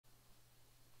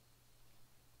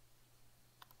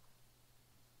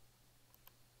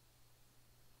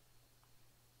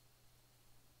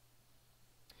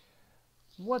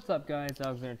What's up, guys?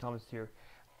 Alexander Thomas here.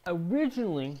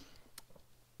 Originally,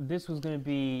 this was going to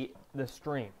be the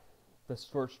stream, the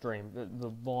short stream,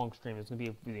 the long stream. It's going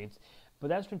to be videos, but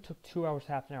that stream took 2 hours,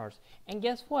 half an hour. And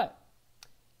guess what?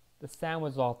 The sound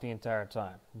was off the entire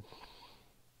time.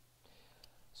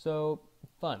 So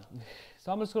fun.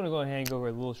 So I'm just going to go ahead and go over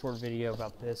a little short video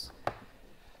about this.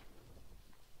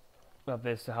 How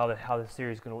the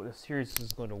series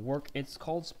is going to work. It's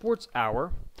called Sports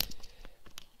Hour.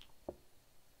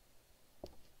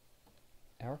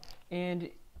 And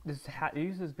this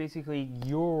is basically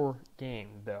your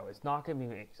game, though. It's not going to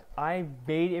be mixed. I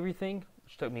made everything,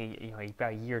 which took me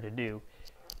about a year to do.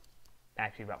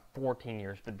 Actually, about 14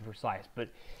 years, to be precise. But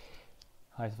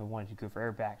I just wanted to go for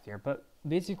back there. But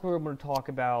basically, we're going to talk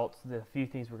about the few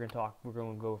things we're going to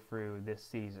go through this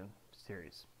season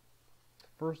series.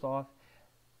 First off,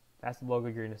 that's the logo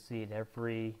you're going to see it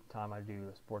every time I do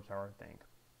a Sports Hour thing.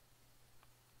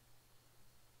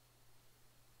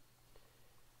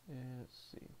 And let's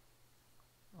see.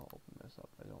 I'll open this up.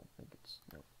 I don't think it's...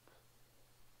 Nope.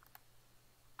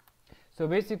 So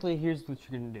basically, here's what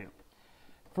you're going to do.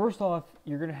 First off,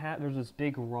 you're going to have... There's this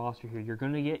big roster here. You're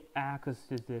going to get access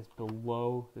to this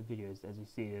below the videos, as you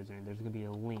see it. There's going to be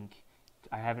a link.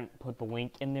 I haven't put the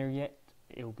link in there yet.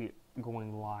 It will be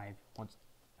going live once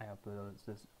I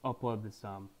upload this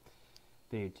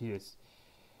video to this.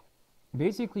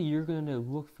 Basically, you're gonna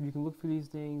look. You can look for these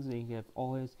things, and you can have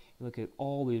all this. You look at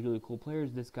all these really cool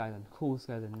players. This guy's cool. This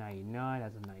guy's a 99.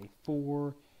 That's a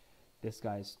 94. This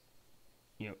guy's,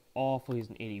 awful. He's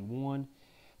an 81.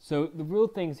 So the real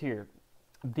things here,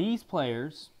 these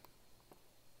players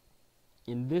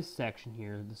in this section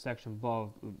here, the section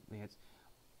above,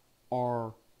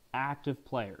 are active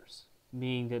players,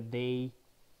 meaning that they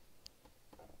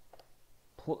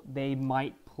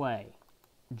might play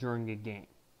during a game.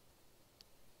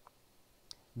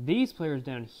 These players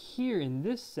down here in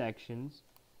this section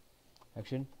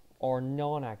are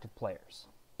non-active players.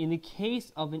 In the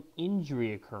case of an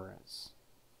injury occurrence,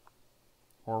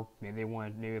 or maybe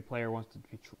a player wants to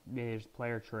maybe there's a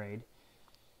player trade,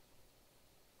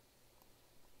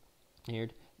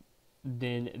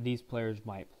 then these players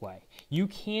might play. You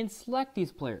can select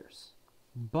these players,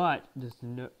 but just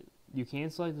you can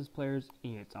select these players.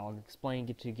 I'll explain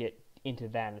to get into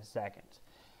that in a second.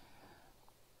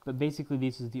 But basically,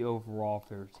 this is the overall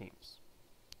for your teams.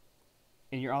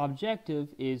 And your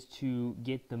objective is to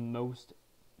get the most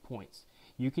points.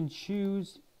 You can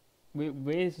choose. The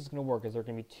way this is going to work is there are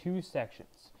going to be two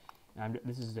sections. And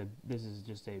this is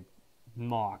just a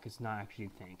mock. It's not actually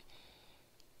a thing.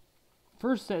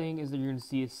 First setting is that you're going to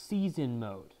see a season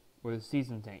mode or the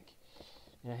season tank.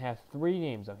 And I have 3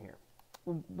 names on here.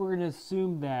 We're going to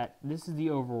assume that this is the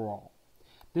overall.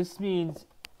 This means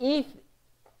if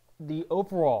the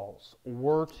overalls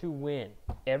were to win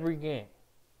every game,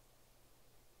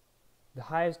 the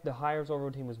highest overall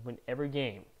team was win every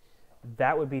game,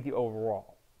 that would be the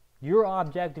overall. Your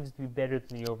objective is to be better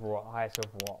than the highest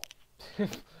overall.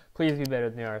 Please be better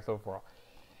than the highest overall.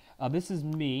 This is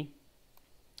me.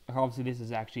 Obviously, this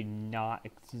is actually not.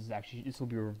 This will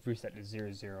be reset to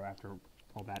 0-0 after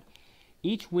all that.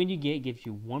 Each win you get gives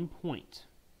you 1 point.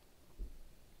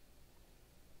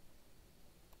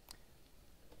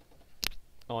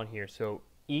 On here, so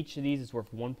each of these is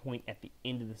worth 1 point at the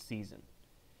end of the season.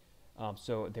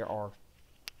 So there are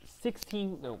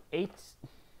 18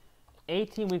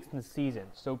 weeks in the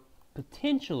season. So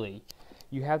potentially,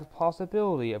 you have the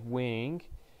possibility of winning.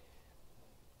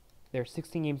 There are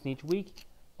 16 games in each week,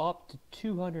 up to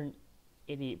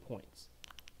 288 points.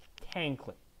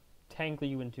 Technically,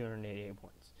 you win 288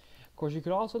 points. Of course, you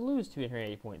could also lose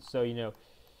 288 points. So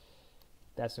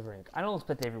that's the thing. I don't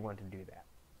expect everyone to do that.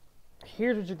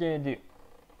 Here's what you're going to do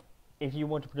if you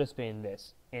want to participate in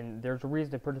this. And there's a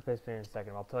reason to participate in a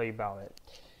second. I'll tell you about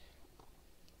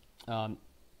it.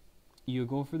 You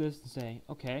go for this and say,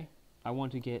 okay, I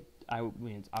want to get, I'll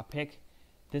pick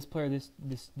this player, this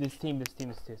team, this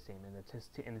team, and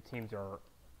the teams are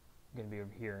going to be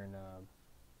over here, and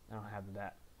I don't have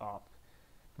that up.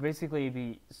 Basically, it'd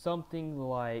be something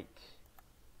like,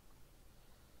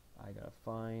 I gotta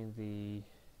find the,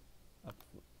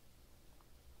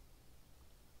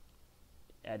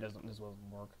 this doesn't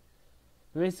work.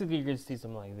 But basically, you're going to see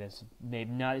something like this.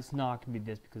 Maybe not. It's not going to be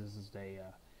this because this is a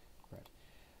red.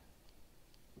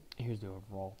 Here's the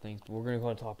overall things. But we're going to go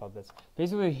and talk about this.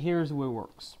 Basically, here's the way it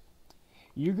works.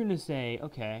 You're going to say,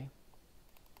 okay,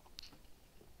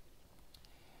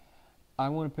 I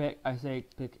want to pick. I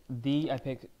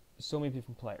pick so many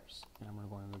different players, and I'm going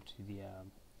to go to the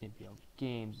NPL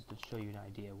games to show you an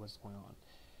idea of what's going on.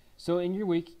 So in your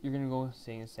week, you're going to go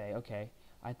and say, okay,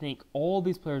 I think all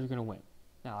these players are going to win.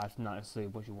 Now, that's not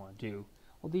necessarily what you want to do.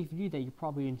 Although if you do that, you're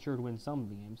probably insured to win some of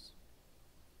the games.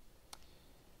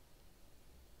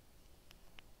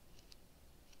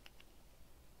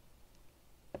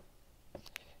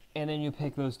 And then you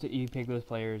pick those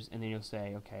players, and then you'll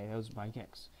say, okay, those are my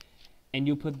kicks. And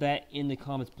you'll put that in the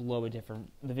comments below the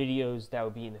videos that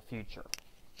would be in the future.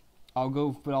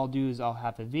 What I'll do is I'll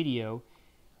have a video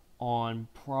on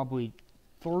probably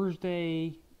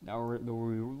Thursday, or it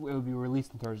will be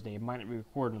released on Thursday. It might not be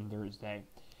recorded on Thursday.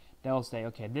 That'll say,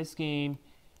 okay, this game,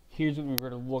 here's what we're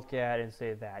going to look at and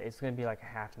say that. It's going to be like a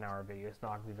half an hour video. It's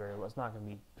not going to be it's not going to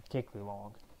be particularly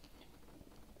long.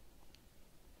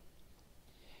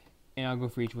 And I'll go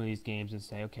for each one of these games and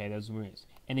say, okay, those are winners.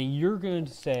 And then you're going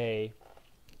to say,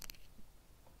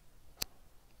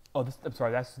 oh, I'm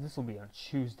sorry, this will be on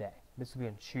Tuesday. This will be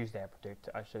on Tuesday, I predict.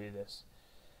 I'll show you this.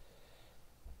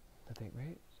 I think,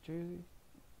 right? Tuesday?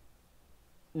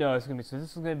 No, it's going to be, so this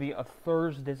is going to be a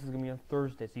Thursday. This is going to be on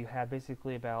Thursday. So you have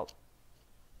basically about,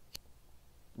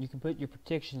 you can put your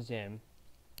predictions in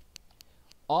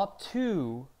up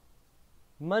to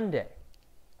Monday.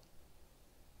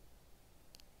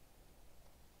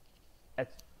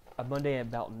 At Monday at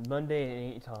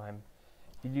any time.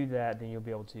 If you do that, then you'll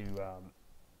be able to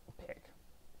pick.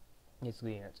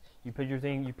 Basically, you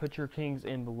put your kings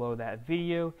in below that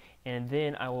video, and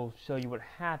then I will show you what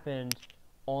happened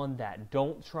on that.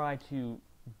 Don't try to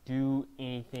do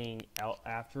anything out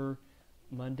after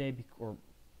Monday,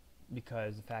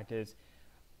 because the fact is,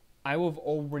 I will have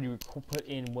already put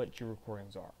in what your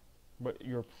recordings are, what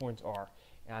your points are,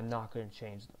 and I'm not going to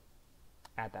change them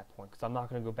at that point, because I'm not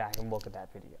going to go back and look at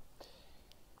that video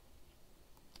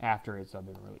after it's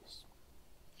been released.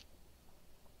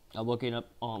 I'm looking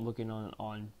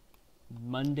on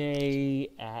Monday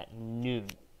at noon.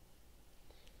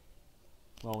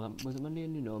 Well, was it Monday at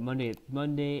noon? No,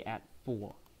 Monday at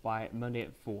 4. By Monday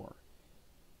at 4.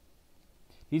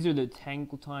 These are the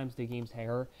technical times the games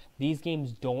have. These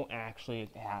games don't actually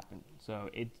happen. So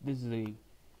this is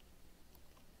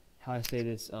how I say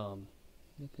this.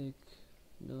 Mythic.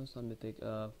 No, it's not Mythic.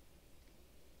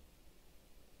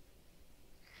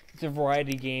 It's a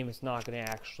variety game. It's not going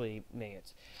to actually make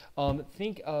it.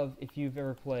 Think of, if you've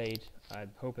ever played, I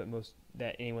hope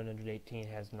that anyone under 18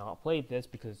 has not played this,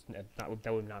 because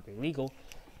that would not be legal.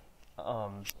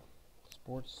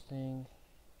 Sports thing.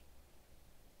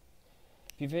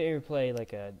 If you've ever played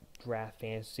like a draft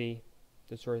fantasy,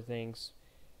 those sort of things,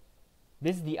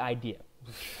 this is the idea.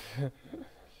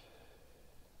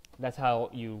 That's how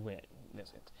you win.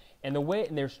 And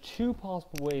there's two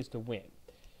possible ways to win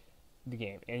the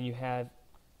game. And you have,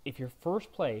 if your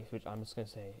first place, which I'm just gonna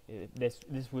say, this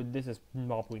is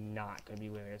probably not gonna be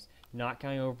winners. Not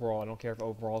counting overall. I don't care if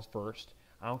overall is first.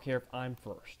 I don't care if I'm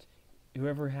first.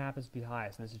 Whoever happens to be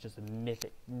highest, and this is just a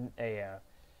mythic,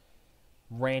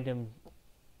 random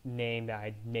name that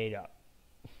I made up.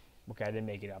 Okay, I didn't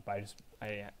make it up. But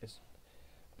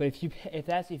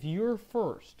if you're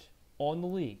first on the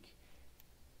league,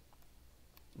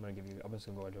 I'm just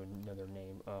gonna go into another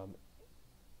name.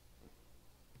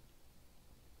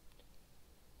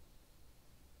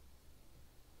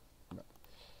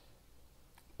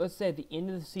 Let's say at the end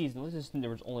of the season, let's just there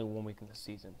was only 1 week in the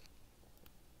season,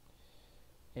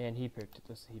 and he picked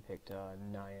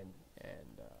 9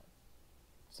 and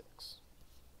 6,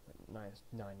 9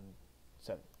 and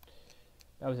 7.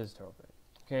 That was his total pick.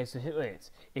 Okay, so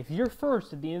if you're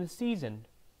first at the end of the season,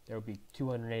 there will be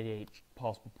 288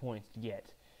 possible points to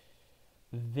get.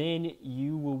 Then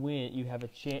you will win. You have a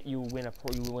chance. You will win a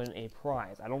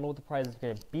prize. I don't know what the prize is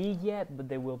going to be yet, but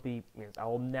they will be. I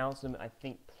will announce them. I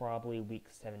think probably week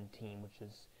 17, which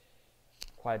is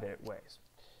quite a bit of ways.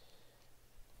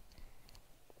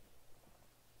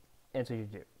 And so you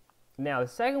do. Now the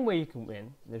second way you can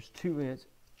win. There's 2 ways.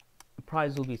 The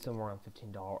prize will be somewhere around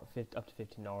 $15, up to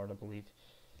 $15, I believe.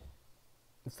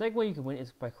 The second way you can win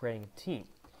is by creating a team.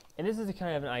 And this is a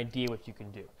kind of an idea what you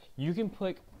can do. You can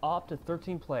pick up to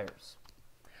 13 players.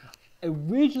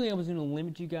 Originally, I was going to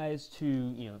limit you guys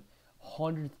to,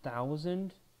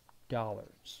 $100,000.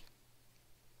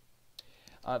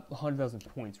 100,000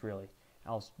 points, really.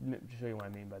 I'll show you what I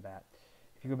mean by that.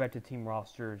 If you go back to team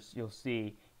rosters, you'll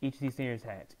see each of these things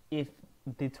has. If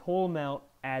the total amount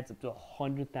adds up to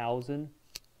 100,000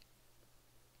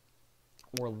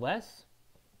 or less,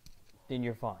 then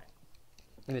you're fine.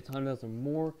 If it's 100,000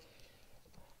 more,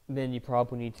 then you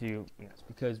probably need to,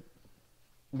 because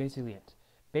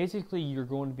basically you're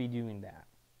going to be doing that.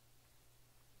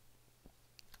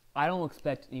 I don't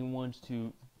expect anyone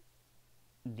to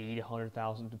need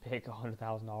 100,000 to pick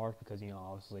 $100,000, because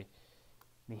obviously,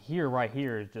 right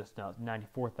here is just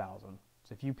 94,000.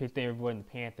 So if you picked everyone in the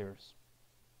Panthers,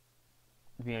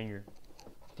 be on your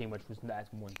team,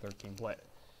 that's more than 13 players.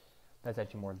 That's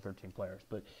actually more than 13 players.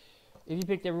 But if you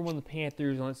picked everyone the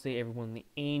Panthers, and let's say everyone the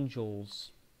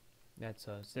Angels, that's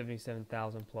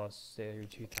 77,000 plus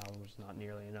 32,000, which is not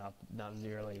nearly enough. Not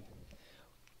nearly.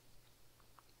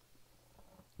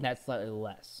 That's slightly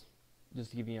less, just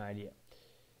to give you an idea.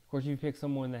 Of course, if you pick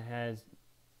someone that has,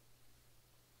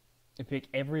 you pick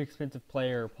every expensive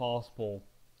player possible,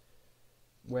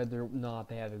 whether or not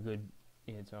they have a good,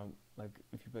 so like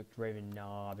if you picked Raven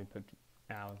Knob, you picked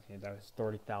Alex, that was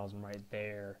 30,000 right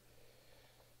there.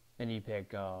 And you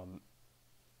pick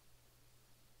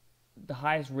the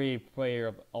highest rated player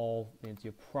of all,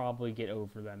 you'll probably get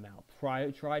over that amount.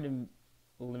 Try to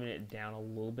limit it down a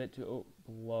little bit to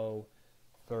below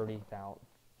 30,000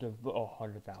 to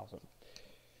 100,000.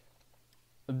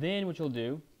 Then what you'll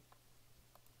do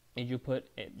is you'll pick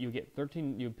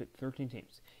 13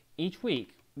 teams. Each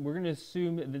week we're going to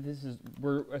assume that this is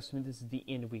the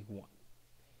end of week 1.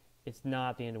 It's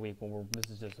not the end of week 1.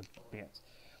 This is just a chance.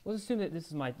 Let's assume that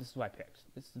this is what I picked.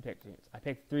 This is the pick teams. I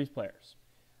picked 3 players.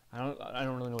 I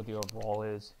don't really know what the overall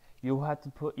is. You have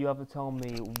to tell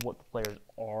me what the players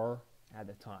are at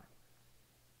the time.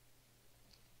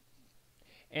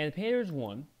 And the Panthers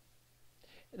won,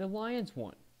 and the Lions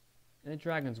won, and the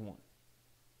Dragons won.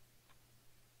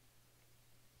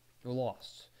 Or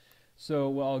lost. So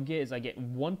what I'll get is I get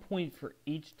 1 point for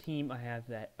each team I have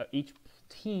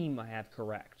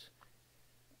correct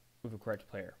with a correct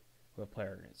player, with a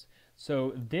player against.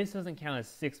 So this doesn't count as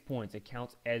 6 points. It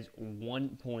counts as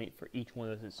 1 point for each one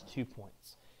of those. It's 2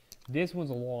 points. This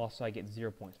one's a loss, so I get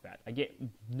 0 points back. I get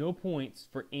no points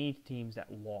for any teams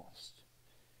that lost.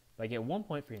 But I get 1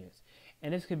 point for this.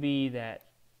 And this could be that,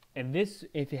 and this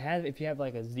if you have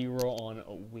like a 0 on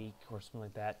a week or something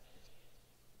like that,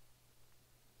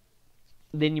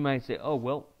 then you might say, oh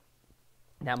well,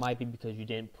 that might be because you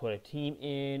didn't put a team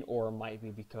in, or it might be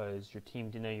because your team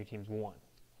didn't know your teams won.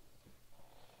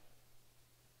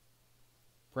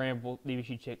 For example, maybe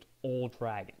she checked all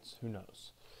Dragons. Who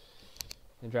knows?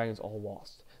 The Dragons all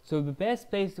lost. So the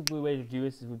best basically way to do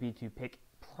this would be to pick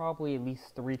probably at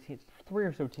least 3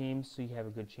 or so teams, so you have a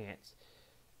good chance.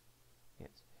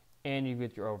 Yes. And you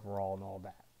get your overall and all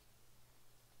that.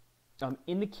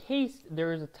 In the case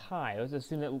there is a tie, let's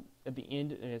assume that at the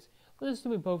end let's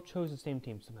assume we both chose the same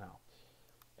team somehow.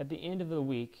 At the end of the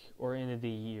week or end of the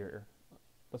year,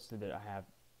 let's say that I have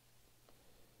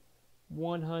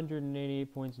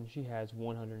 188 points and she has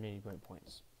 188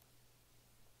 points.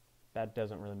 That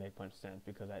doesn't really make much sense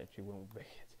because I actually wouldn't make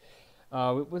it.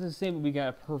 Let's just say we got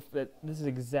a perfect. This is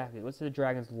exactly. Let's say the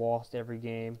Dragons lost every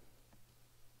game.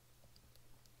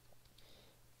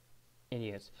 And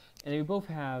yes, and we both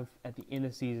have at the end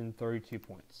of the season 32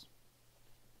 points.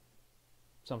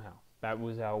 Somehow that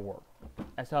was how it worked.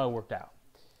 That's how it worked out.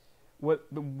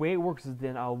 The way it works is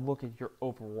then I'll look at your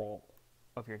overall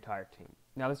of your entire team.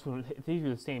 Now this one, if these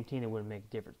were the same team, it wouldn't make a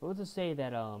difference. But let's just say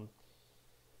that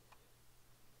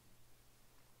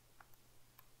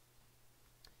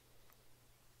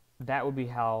that would be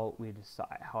how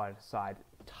I decide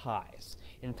ties.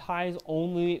 And ties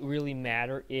only really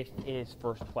matter if it is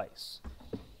first place.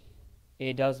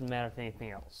 It doesn't matter if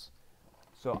anything else.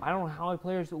 So I don't know how many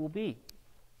players it will be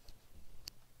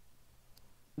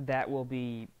that will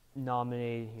be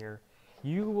nominated here.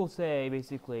 You will say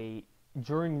basically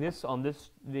during this on this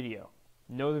video,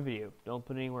 know the video, don't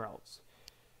put it anywhere else.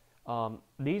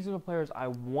 These are the players I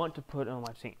want to put on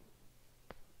my team.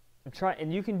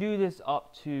 And you can do this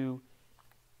up to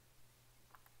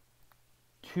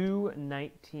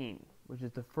 219, which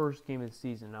is the first game of the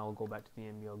season. Now we'll go back to the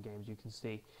NBL games. You can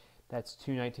see that's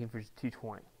 219 versus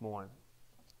 221.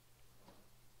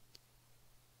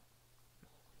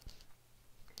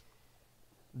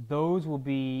 Those will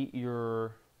be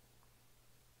your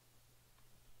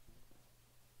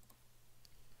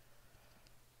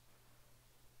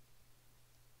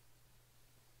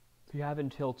you have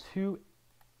until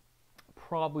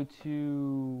probably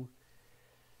two,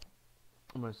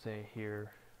 I'm going to say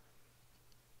here,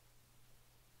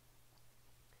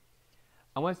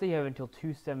 I want to say you have until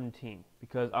 217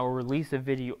 because I will release a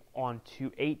video on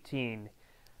 218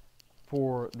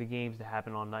 for the games that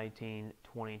happen on 19,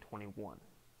 20, 21.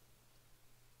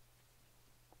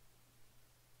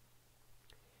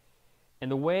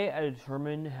 And the way I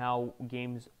determine how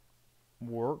games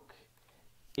work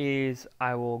is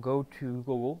I will go to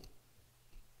Google,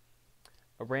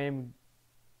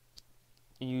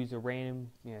 use a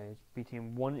random, it's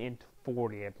between 1 and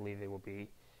 40, I believe it will be,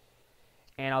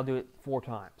 and I'll do it 4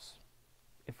 times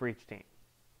for each team.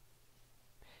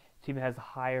 The team that has the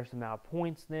highest amount of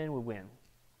points then would win,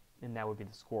 and that would be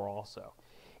the score also.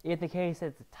 If the case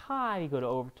it's a tie, you go to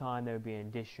overtime, there would be an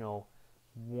additional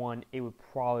one. It would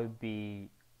probably be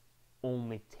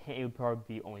only 10, it would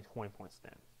probably be only 20 points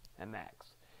then, at max.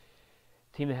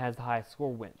 Team that has the highest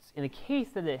score wins. In the case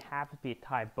that it happens to be a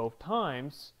tie both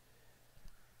times,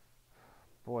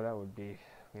 boy, that would be,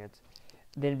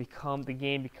 then the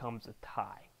game becomes a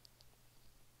tie.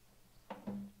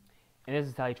 And this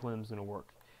is how each one of them is going to work.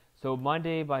 So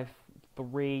Monday by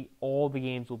 3, all the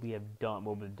games will be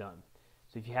done.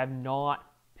 So if you have not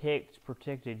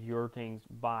predicted your things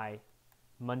by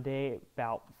Monday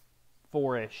about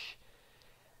 4-ish,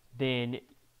 then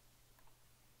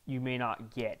you may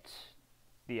not get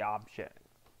the option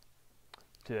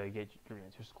to get your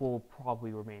wins. Your score will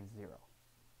probably remain 0.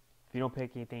 If you don't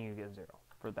pick anything, you get 0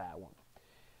 for that one.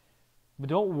 But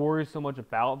don't worry so much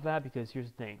about that, because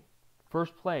here's the thing.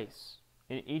 First place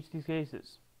in each of these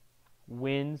cases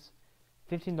wins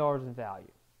 $15 in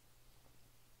value.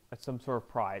 That's some sort of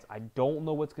prize. I don't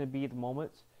know what's going to be at the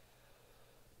moment.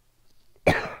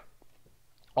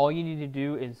 All you need to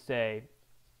do is say,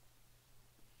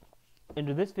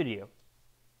 into this video,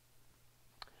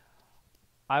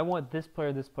 I want this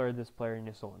player, this player, this player,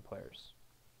 and so on players.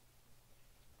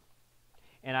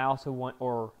 And I also want,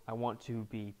 or I want to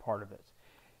be part of it.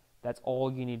 That's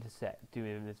all you need to do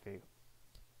in this video.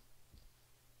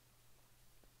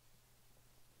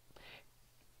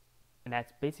 And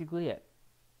that's basically it.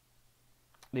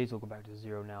 These will go back to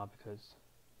 0 now because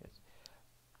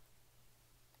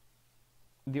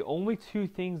the only 2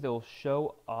 things that will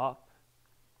show up,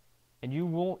 and you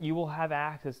will have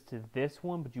access to this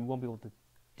one, but you won't be able to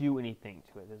do anything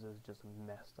to it. This is just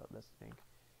messed up, this thing.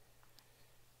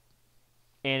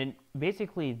 And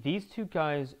basically, these 2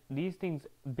 guys, these things,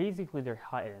 basically they're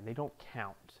hidden. They don't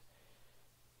count.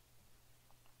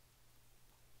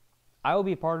 I will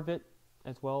be a part of it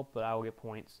as well, but I will get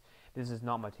points. This is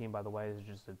not my team, by the way. This is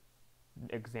just an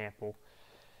example.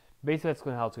 Basically, that's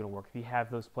how it's going to work. If you have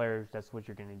those players, that's what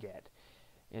you're going to get.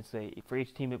 And say for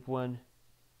each team that won,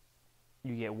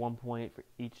 you get 1 point. For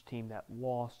each team that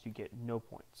lost, you get no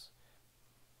points.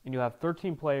 And you'll have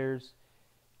 13 players,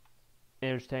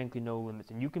 and there's technically no limits.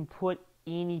 And you can put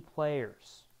any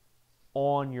players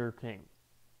on your team.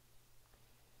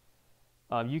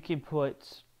 You can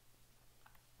put,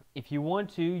 if you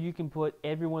want to, you can put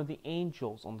every one of the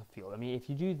Angels on the field. I mean, if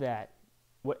you do that,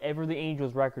 whatever the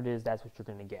Angels' record is, that's what you're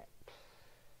going to get.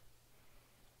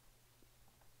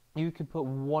 You can put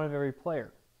one of every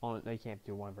player on it. No, you can't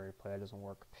do one of every player. That doesn't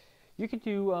work. You can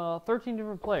do 13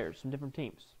 different players from different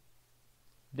teams.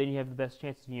 Then you have the best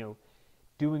chance of,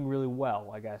 doing really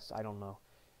well, I guess. I don't know.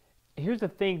 Here's the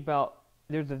thing about,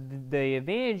 there's the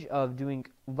advantage of doing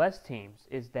less teams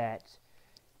is that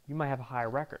you might have a higher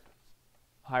record,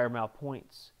 higher amount of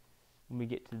points. When we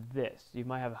get to this, you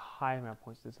might have a high amount of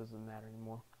points. This doesn't matter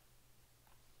anymore.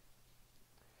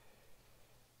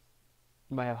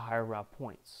 You might have a higher amount of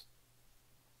points.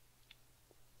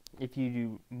 If you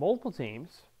do multiple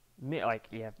teams, like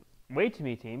you have way too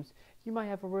many teams, you might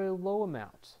have a really low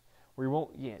amount. Where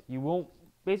you won't.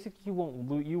 Basically, you won't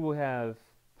lose. You will have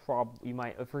you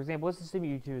might, for example, let's assume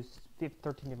you do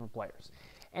 13 different players,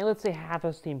 and let's say half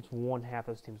those teams won, half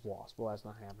those teams lost. Well, that's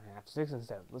not half and half. 6 and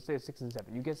 7. Let's say it's 6 and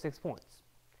 7. You get 6 points.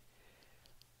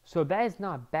 So that is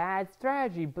not a bad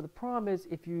strategy, but the problem is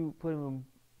if you put them,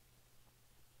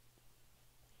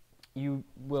 you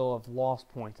will have lost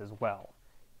points as well.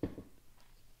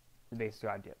 The basic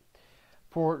idea.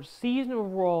 For season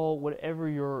overall, whatever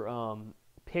your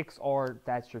picks are,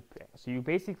 that's your pick. So you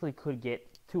basically could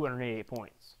get 288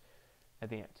 points at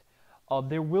the end.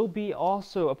 There will be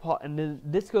also and then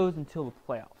this goes until the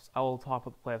playoffs. I will talk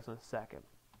about the playoffs in a second.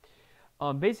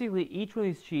 Basically, each one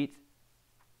of these sheets,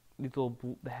 they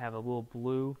have a little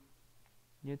blue.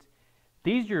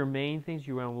 These are your main things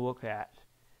you want to look at.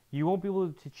 You won't be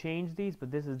able to change these,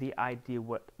 but this is the idea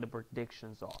what the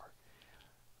predictions are.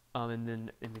 And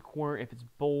then in the corner, if it's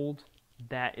bold,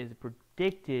 that is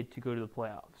predicted to go to the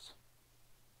playoffs.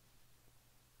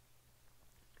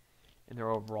 And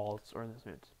their overalls are in this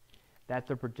minute. That's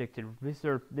their predicted.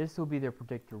 This will be their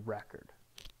predicted record.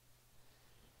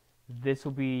 This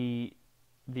will be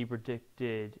the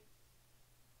predicted.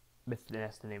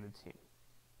 That's the name of the team.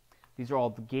 These are all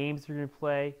the games they're going to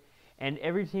play, and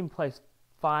every team plays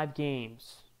 5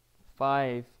 games,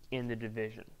 5 in the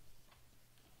division.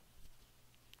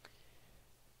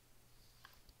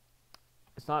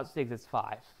 It's not 6, it's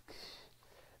 5.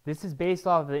 This is based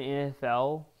off of the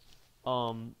NFL.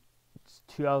 It's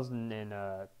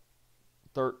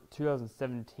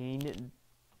 2017.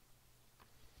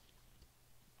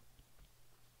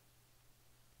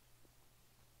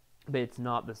 But it's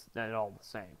not at all the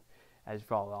same. as you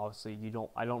follow. Obviously,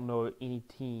 I don't know any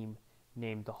team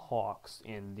named the Hawks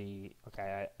in the.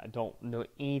 Okay, I don't know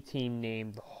any team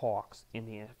named the Hawks in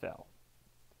the NFL.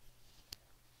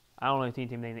 I don't know any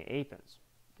team named the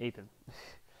Ethan,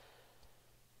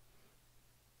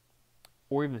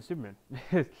 or even the Superman.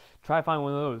 Try to find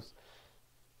one of those,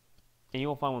 and you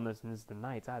won't find one that's in the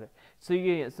Knights either. So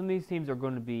you get some of these teams are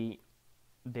going to be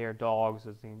their dogs,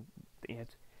 as the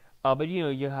ants. But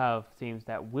you have teams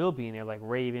that will be in there, like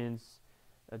Ravens,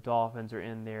 the Dolphins are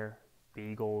in there, the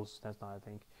Eagles. That's not a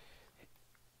thing.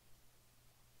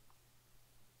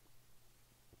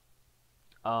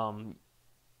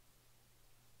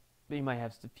 But you might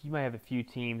have a few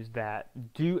teams that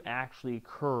do actually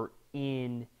occur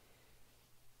in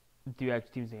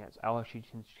teams' hands. I'll actually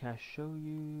can I show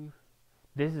you.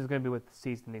 This is going to be what the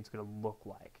season is going to look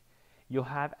like. You'll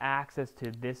have access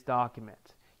to this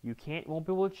document. You won't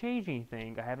be able to change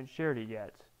anything. I haven't shared it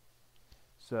yet,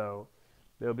 so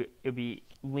it'll be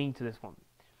linked to this one,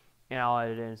 and I'll add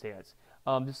it in and say yes.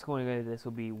 Just going to go to this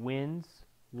will be wins,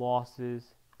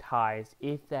 losses, ties.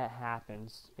 If that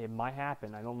happens, it might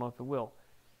happen. I don't know if it will.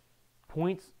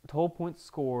 Points, total points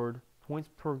scored, points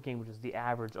per game, which is the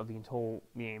average of the total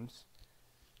games.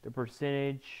 The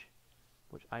percentage,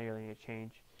 which I really need to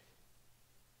change.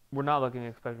 We're not looking at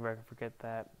expected record. Forget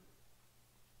that.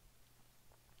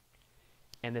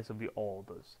 And this will be all of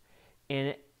those.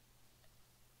 And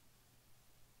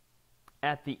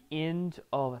at the end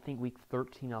of, I think, week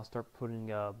 13, I'll start putting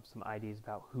some ideas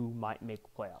about who might make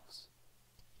playoffs.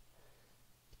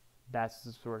 That's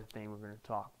the sort of thing we're going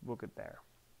to look at there.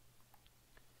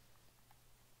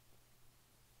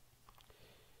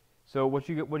 So what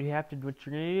you're going to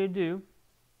need to do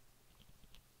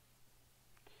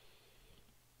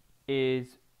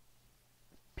is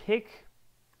pick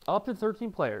up to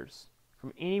 13 players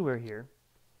from anywhere here.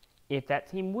 If that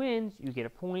team wins, you get a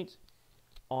point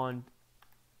on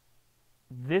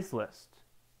this list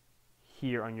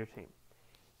here on your team.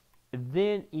 And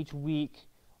then each week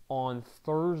on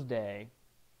Thursday,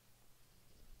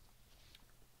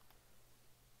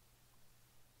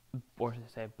 or should I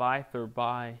say by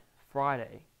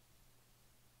Friday,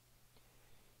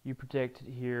 you predict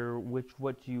here what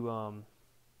do you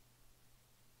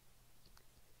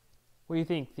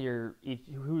think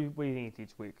what do you think it's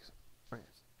each week?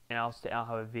 And I'll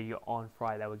have a video on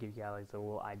Friday that will give you guys a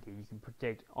little idea. You can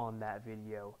predict on that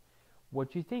video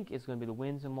what you think is going to be the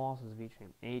wins and losses of each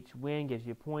team. And each win gives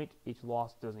you a point. Each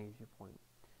loss doesn't give you a point.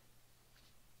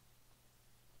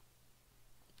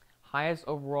 Highest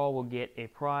overall will get a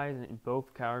prize in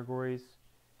both categories.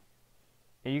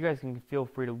 And you guys can feel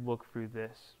free to look through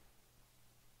this.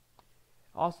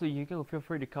 Also, you can feel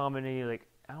free to comment any, like,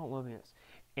 I don't love this.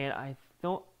 And I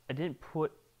didn't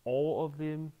put all of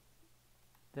them.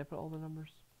 Did I put all the numbers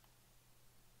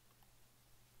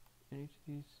in each of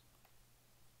these?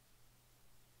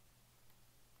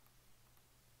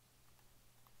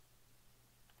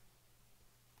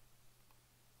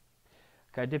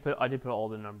 Okay, I did put all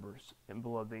the numbers in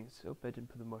below things. Oh, I didn't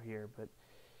put them over here, but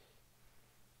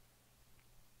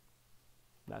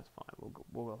that's fine.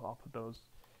 I'll put those.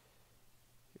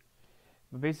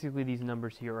 But basically, these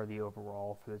numbers here are the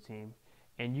overall for the team,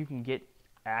 and you can get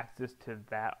access to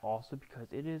that also because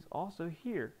it is also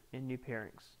here in new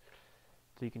pairings,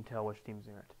 so you can tell which teams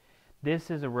are in it. This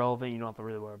is irrelevant. You don't have to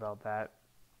really worry about that.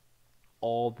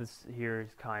 All this here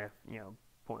is kind of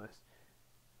pointless.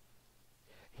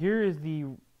 Here is the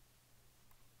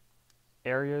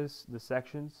areas, the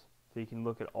sections, so you can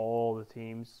look at all the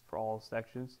teams for all the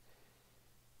sections.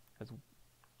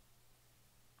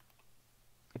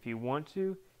 If you want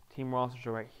to, team rosters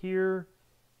are right here.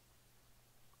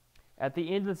 At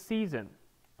the end of the season,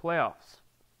 playoffs,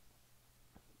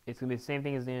 it's going to be the same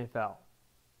thing as the NFL.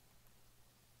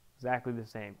 Exactly the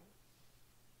same.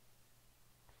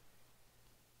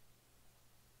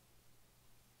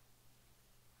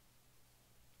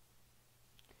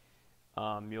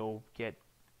 You'll get,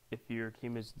 if your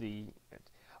team is the...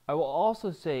 I will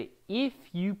also say, if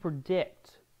you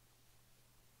predict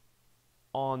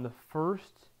on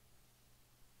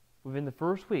within the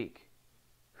first week,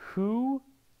 who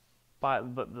by the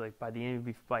end of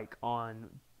the week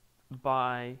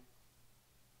by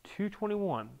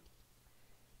 2/21,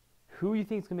 who you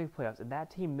think is going to make playoffs? If that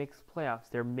team makes playoffs,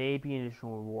 there may be an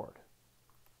additional reward.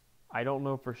 I don't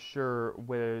know for sure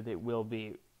whether there will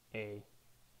be an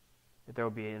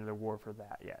reward for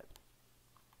that yet.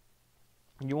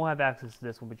 You won't have access to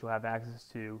this one, but you'll have access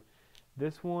to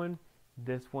this one.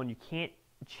 This one, you can't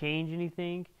change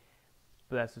anything,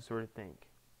 but that's the sort of thing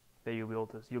that you'll be able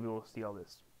to see all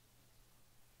this.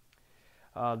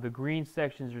 The green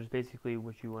sections is basically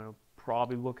what you want to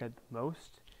probably look at the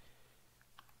most.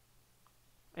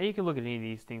 And you can look at any of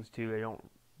these things too.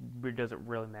 It doesn't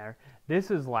really matter. This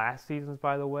is last season's,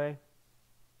 by the way.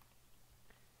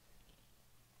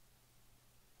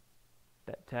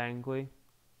 That technically.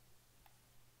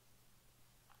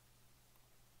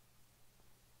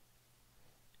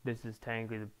 This is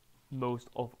technically the most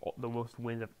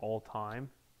wins of all time.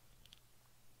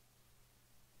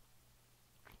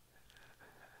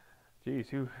 Jeez,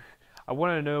 who? I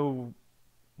want to know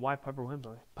why Piper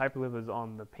Limbo is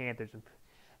on the Panthers,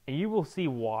 and you will see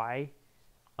why.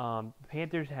 The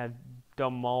Panthers have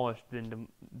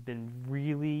been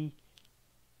really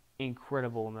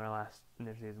incredible in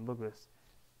their season. Look at this.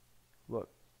 Look.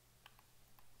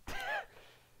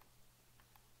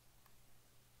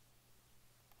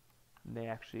 They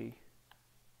actually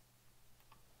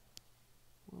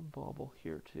one bubble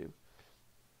here too.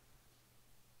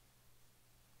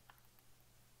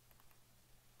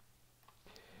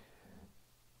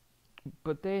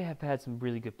 But they have had some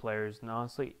really good players, and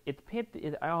honestly,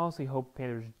 I honestly hope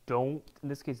Panthers don't, in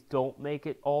this case, don't make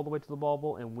it all the way to the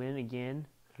bubble and win again.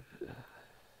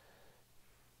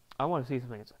 I want to see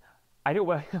something. I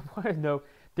want to know.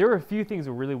 There were a few things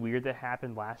really weird that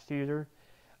happened last year.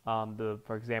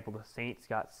 For example, the Saints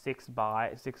got 6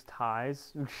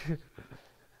 ties.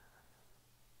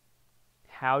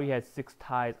 How you had 6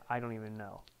 ties, I don't even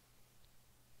know.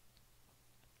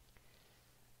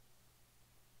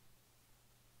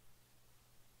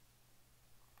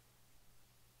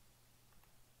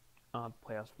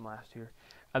 Playoffs from last year.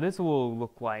 This will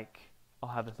look like, I'll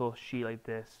have this little sheet like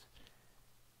this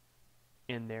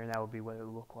in there, and that would be what it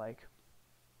would look like.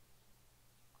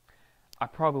 I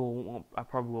probably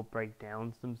will break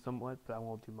down them somewhat, but I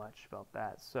won't do much about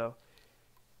that. So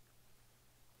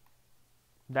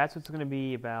that's what's going to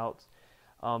be about.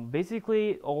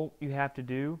 Basically, all you have to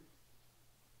do,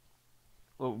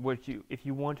 if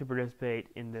you want to participate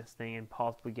in this thing and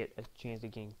possibly get a chance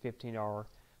of getting $15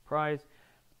 prize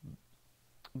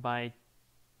by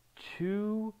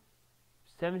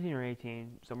 17 or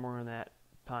 18, somewhere in that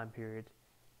time period,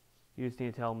 you just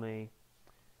need to tell me.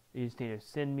 You just need to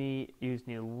send me. You just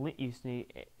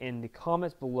need in the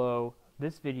comments below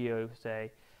this video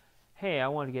say, "Hey, I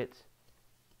want to get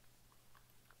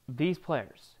these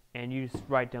players," and you just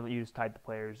write down. You just type the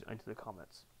players into the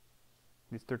comments.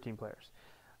 These 13 players.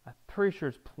 I'm pretty sure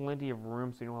there's plenty of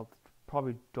room, so you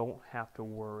probably don't have to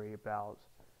worry about.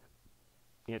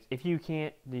 If you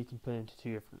can't, then you can put it into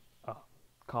 2 different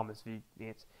comments.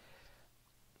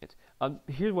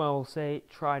 Here's what I will say: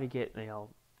 try to get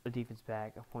a defense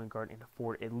back, a point guard, and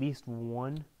afford at least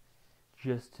one,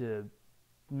 just to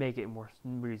make it more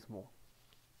reasonable.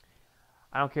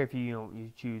 I don't care if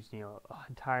you choose an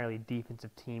entirely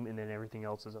defensive team and then everything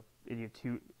else is you have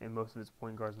 2 and most of it's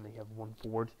point guards and they have 1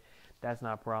 forward. That's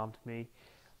not a problem to me.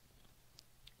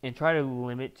 And try to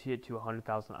limit it to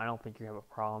 100,000. I don't think you have a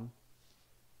problem.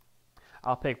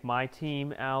 I'll pick my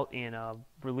team out and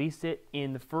release it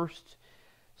in the first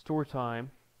story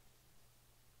time.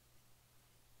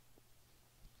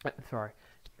 Sorry,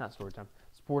 not story time.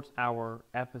 Sports Hour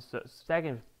episode,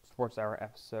 second Sports Hour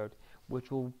episode, which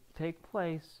will take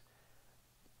place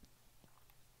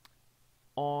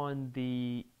on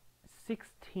the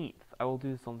 16th. I will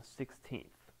do this on the 16th.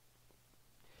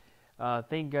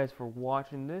 Thank you guys for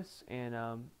watching this, and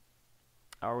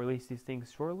I'll release these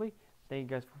things shortly. Thank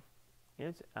you guys for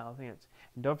and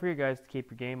don't forget, guys, to keep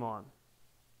your game on.